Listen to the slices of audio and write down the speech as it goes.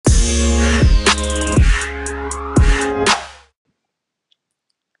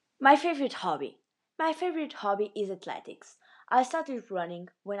My favorite hobby. My favorite hobby is athletics. I started running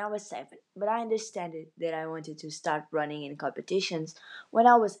when I was 7, but I understand that I wanted to start running in competitions when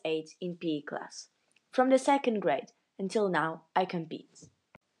I was 8 in PE class. From the second grade until now, I compete.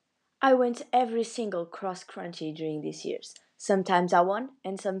 I went every single cross country during these years. Sometimes I won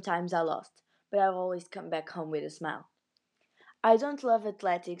and sometimes I lost, but I've always come back home with a smile. I don't love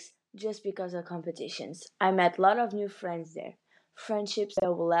athletics just because of competitions. I met a lot of new friends there, friendships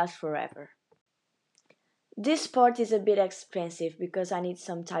that will last forever. This sport is a bit expensive because I need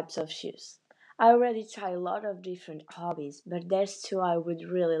some types of shoes. I already tried a lot of different hobbies, but there's two I would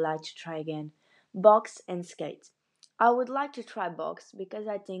really like to try again: box and skate. I would like to try box because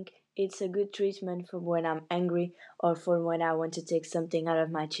I think it's a good treatment for when I'm angry or for when I want to take something out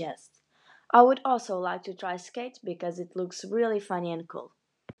of my chest. I would also like to try skate because it looks really funny and cool.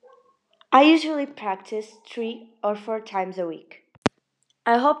 I usually practice 3 or 4 times a week.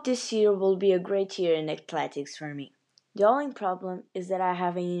 I hope this year will be a great year in athletics for me. The only problem is that I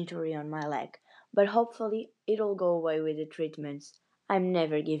have an injury on my leg, but hopefully it'll go away with the treatments. I'm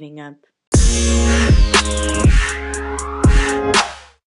never giving up.